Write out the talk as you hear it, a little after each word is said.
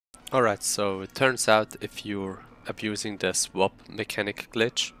Alright, so it turns out if you're abusing the swap mechanic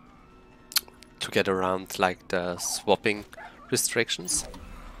glitch to get around like the swapping restrictions,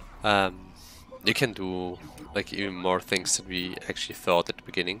 you can do like even more things than we actually thought at the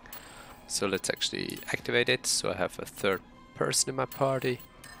beginning. So let's actually activate it. So I have a third person in my party.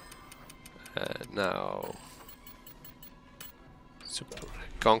 Now super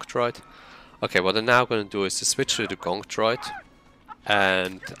Gonk Droid. Okay, what I'm now going to do is to switch to the Gonk Droid,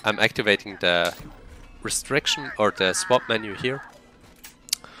 and I'm activating the restriction or the swap menu here,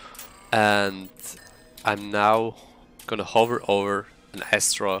 and I'm now gonna hover over an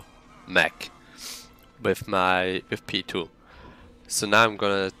Astro mech with P2. So now I'm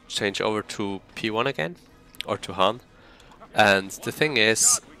gonna change over to P1 again, or to Han. And the thing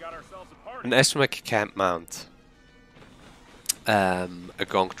is, an astromech can't mount a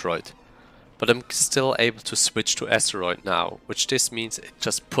Gonk Droid, but I'm still able to switch to Asteroid now, which this means it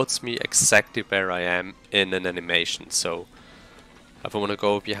just puts me exactly where I am in an animation. So if I want to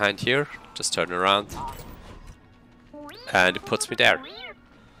go behind here, just turn around, and it puts me there.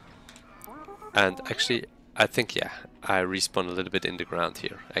 And actually, I think, yeah, I respawn a little bit in the ground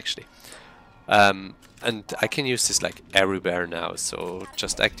here, actually. And I can use this like everywhere now, so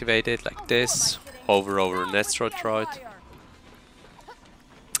just activate it like this, hover over an Asteroid Droid.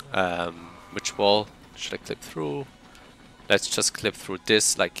 Which wall should I clip through? Let's just clip through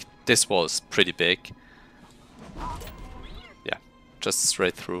this, like this wall is pretty big. Yeah, just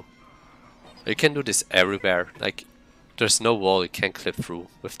straight through. You can do this everywhere, like there's no wall you can clip through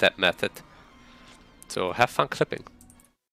with that method. So have fun clipping.